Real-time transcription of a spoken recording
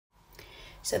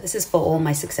So this is for all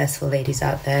my successful ladies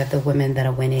out there, the women that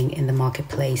are winning in the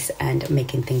marketplace and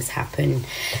making things happen,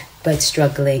 but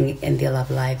struggling in their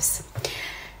love lives.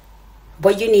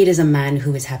 What you need is a man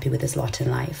who is happy with his lot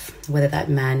in life. Whether that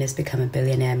man has become a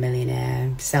billionaire,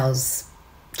 millionaire, sells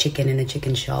chicken in a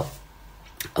chicken shop,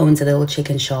 owns a little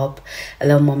chicken shop, a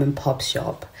little mom and pop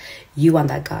shop. You want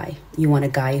that guy. You want a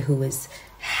guy who is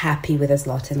happy with his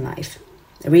lot in life.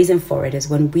 The reason for it is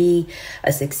when we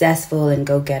are successful and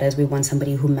go-getters, we want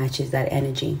somebody who matches that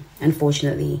energy.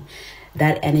 Unfortunately,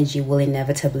 that energy will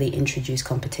inevitably introduce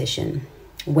competition.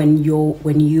 When you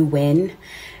win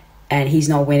and he's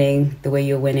not winning the way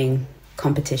you're winning,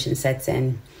 competition sets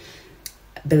in,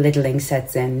 belittling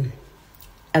sets in.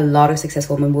 A lot of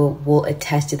successful women will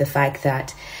attest to the fact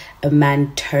that a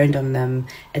man turned on them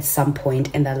at some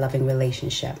point in that loving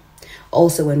relationship.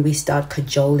 Also, when we start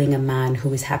cajoling a man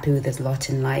who is happy with his lot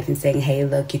in life and saying, hey,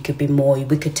 look, you could be more.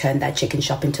 We could turn that chicken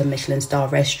shop into a Michelin star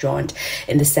restaurant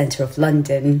in the center of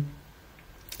London.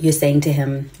 You're saying to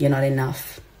him, you're not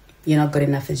enough. You're not good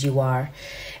enough as you are.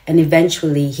 And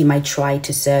eventually he might try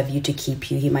to serve you to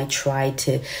keep you. He might try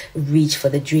to reach for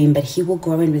the dream, but he will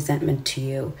grow in resentment to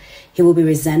you. He will be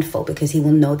resentful because he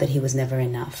will know that he was never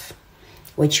enough.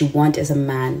 What you want is a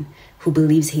man who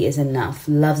believes he is enough,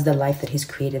 loves the life that he's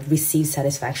created, receives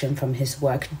satisfaction from his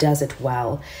work, does it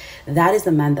well. That is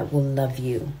the man that will love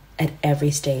you at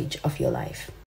every stage of your life.